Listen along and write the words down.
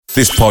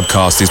This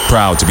podcast is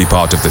proud to be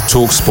part of the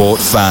TalkSport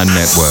Fan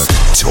Network.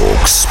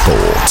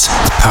 TalkSport.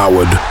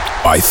 Powered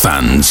by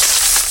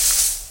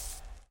fans.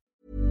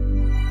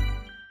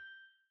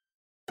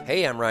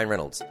 Hey, I'm Ryan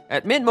Reynolds.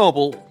 At Mint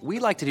Mobile, we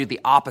like to do the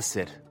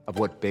opposite of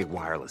what Big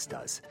Wireless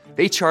does.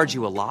 They charge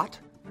you a lot,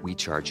 we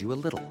charge you a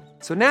little.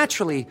 So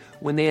naturally,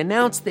 when they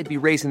announced they'd be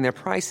raising their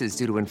prices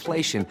due to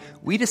inflation,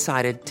 we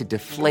decided to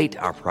deflate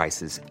our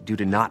prices due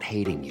to not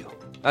hating you.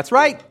 That's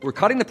right. We're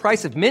cutting the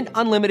price of Mint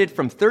Unlimited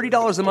from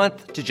 $30 a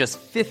month to just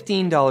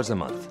 $15 a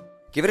month.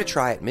 Give it a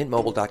try at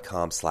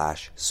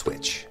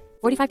mintmobile.com/switch.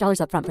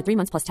 $45 up front for 3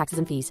 months plus taxes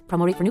and fees.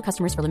 Promo rate for new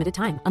customers for limited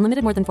time.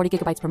 Unlimited more than 40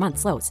 gigabytes per month.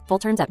 Slows full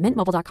terms at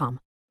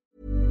mintmobile.com.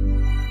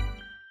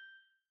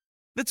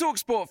 The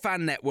TalkSport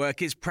Fan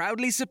Network is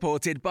proudly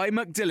supported by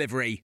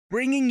McDelivery,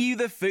 bringing you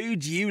the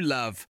food you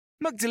love.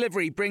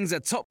 McDelivery brings a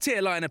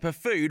top-tier lineup of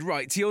food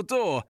right to your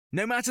door.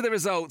 No matter the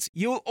result,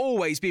 you'll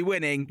always be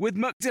winning with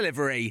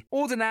McDelivery.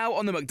 Order now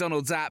on the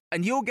McDonald's app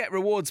and you'll get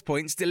rewards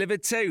points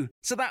delivered too.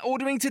 So that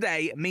ordering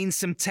today means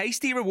some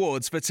tasty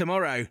rewards for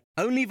tomorrow.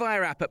 Only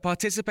via app at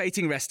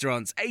participating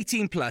restaurants.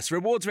 18 plus.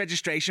 Rewards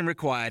registration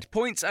required.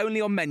 Points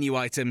only on menu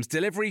items.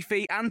 Delivery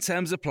fee and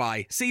terms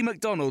apply. See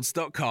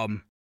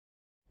mcdonalds.com.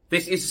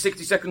 This is a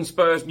 60-second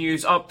Spurs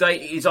news update.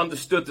 It is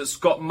understood that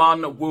Scott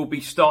Munn will be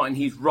starting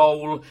his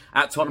role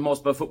at Tottenham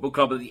Hotspur Football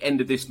Club at the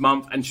end of this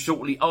month, and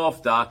shortly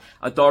after,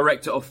 a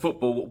director of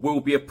football will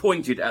be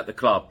appointed at the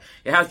club.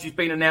 It has just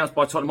been announced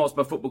by Tottenham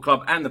Hotspur Football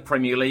Club and the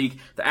Premier League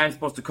that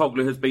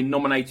Postecoglou has been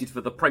nominated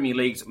for the Premier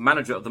League's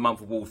Manager of the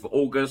Month award for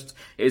August.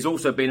 It has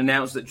also been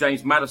announced that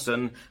James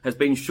Maddison has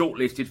been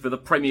shortlisted for the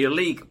Premier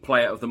League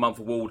Player of the Month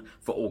award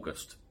for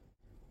August.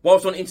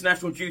 Whilst on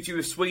international duty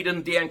with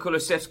Sweden,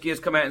 Kulusevski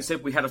has come out and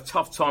said we had a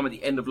tough time at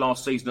the end of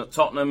last season at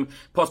Tottenham.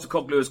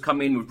 Postecoglou has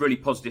come in with really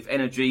positive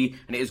energy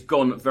and it has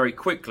gone very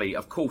quickly.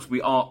 Of course, we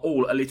are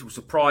all a little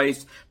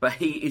surprised, but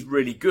he is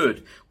really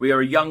good. We are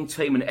a young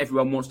team and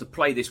everyone wants to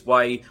play this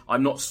way.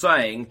 I'm not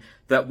saying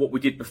that what we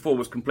did before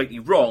was completely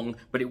wrong,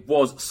 but it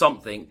was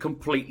something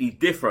completely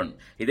different.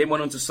 He then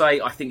went on to say,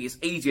 I think it's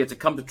easier to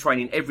come to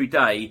training every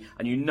day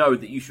and you know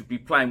that you should be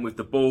playing with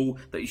the ball,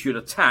 that you should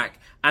attack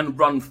and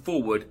run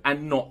forward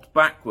and not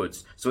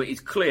backwards. So it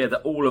is clear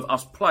that all of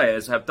us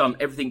players have done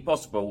everything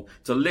possible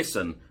to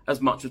listen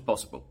as much as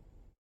possible.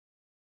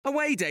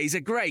 Away days are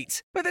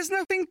great, but there's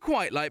nothing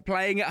quite like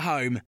playing at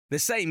home. The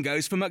same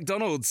goes for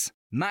McDonald's.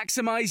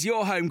 Maximise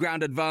your home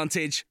ground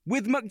advantage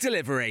with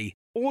McDelivery.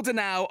 Order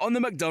now on the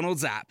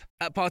McDonald's app.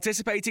 At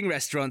participating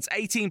restaurants,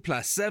 18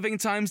 plus, serving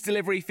times,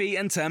 delivery fee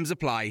and terms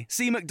apply.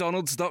 See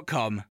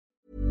mcdonalds.com.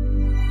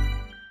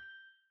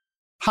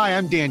 Hi,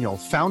 I'm Daniel,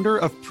 founder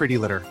of Pretty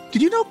Litter.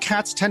 Did you know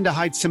cats tend to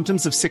hide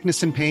symptoms of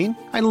sickness and pain?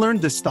 I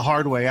learned this the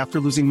hard way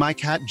after losing my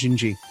cat,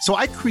 Gingy. So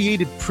I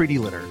created Pretty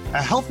Litter,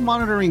 a health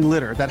monitoring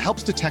litter that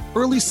helps detect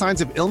early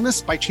signs of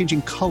illness by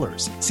changing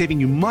colors, saving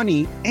you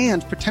money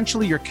and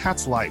potentially your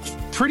cat's life.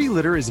 Pretty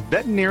Litter is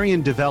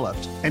veterinarian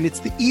developed, and it's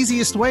the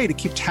easiest way to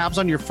keep tabs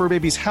on your fur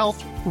baby's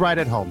health right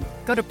at home.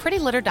 Go to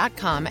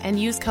prettylitter.com and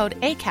use code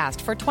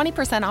ACAST for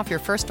 20% off your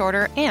first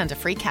order and a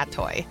free cat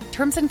toy.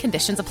 Terms and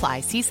conditions apply.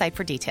 See site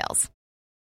for details.